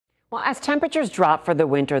Well, as temperatures drop for the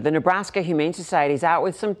winter, the Nebraska Humane Society is out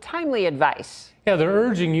with some timely advice. Yeah, they're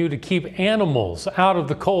urging you to keep animals out of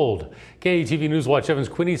the cold. KETV News Watch 7's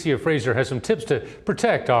Quinicia Fraser has some tips to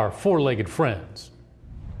protect our four-legged friends.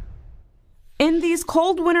 In these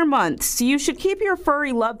cold winter months, you should keep your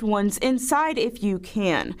furry loved ones inside if you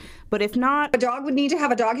can. But if not, a dog would need to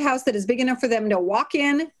have a dog house that is big enough for them to walk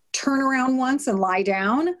in, turn around once and lie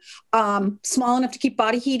down, small enough to keep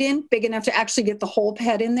body heat in, big enough to actually get the whole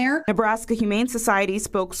pet in there. Nebraska Humane Society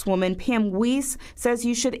spokeswoman Pam Weiss says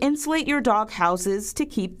you should insulate your dog houses to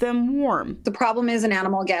keep them warm. The problem is an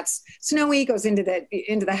animal gets snowy, goes into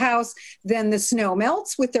the house, then the snow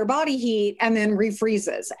melts with their body heat and then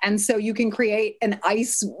refreezes. And so you can create an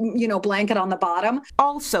ice, blanket on the bottom.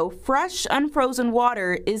 Also, fresh, unfrozen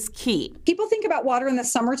water is key. People think about water in the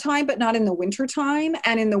summertime, but not in the wintertime.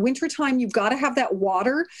 And in the wintertime, you've got to have that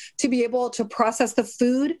water to be able to process the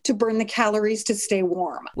food, to burn the calories, to stay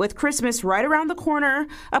warm. With Christmas right around the corner,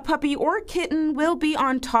 a puppy or kitten will be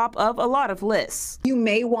on top of a lot of lists. You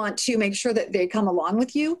may want to make sure that they come along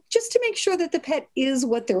with you, just to make sure that the pet is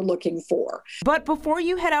what they're looking for. But before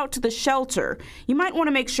you head out to the shelter, you might want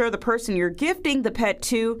to make sure the person you're gifting the pet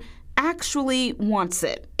to actually wants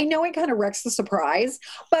it. I know it kind of wrecks the surprise,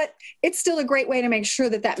 but it's still a great way to make sure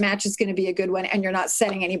that that match is going to be a good one and you're not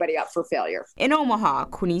setting anybody up for failure. In Omaha,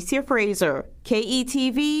 Quinicia Fraser,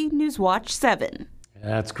 KETV News Watch 7.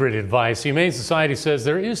 That's great advice. The Humane Society says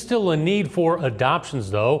there is still a need for adoptions,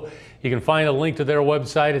 though. You can find a link to their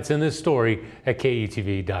website. It's in this story at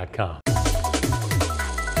KETV.com.